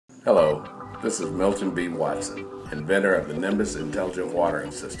Hello, this is Milton B. Watson, inventor of the NIMBUS intelligent watering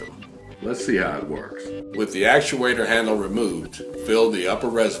system. Let's see how it works. With the actuator handle removed, fill the upper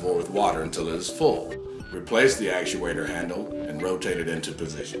reservoir with water until it is full. Replace the actuator handle and rotate it into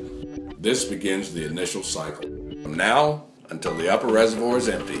position. This begins the initial cycle. From now until the upper reservoir is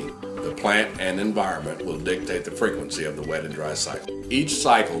empty, the plant and environment will dictate the frequency of the wet and dry cycle. Each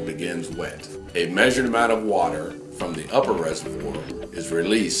cycle begins wet. A measured amount of water from the upper reservoir is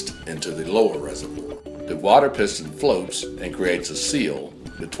released into the lower reservoir. The water piston floats and creates a seal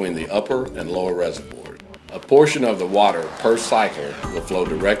between the upper and lower reservoirs. A portion of the water per cycle will flow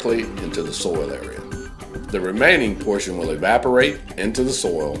directly into the soil area. The remaining portion will evaporate into the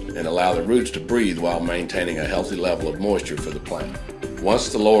soil and allow the roots to breathe while maintaining a healthy level of moisture for the plant. Once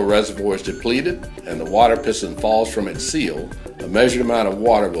the lower reservoir is depleted and the water piston falls from its seal, a measured amount of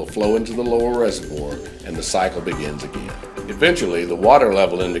water will flow into the lower reservoir and the cycle begins again. Eventually, the water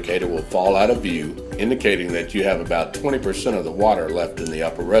level indicator will fall out of view, indicating that you have about 20% of the water left in the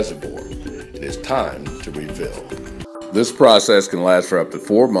upper reservoir. It is time to refill. This process can last for up to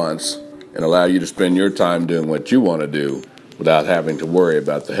 4 months and allow you to spend your time doing what you want to do without having to worry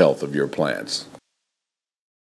about the health of your plants.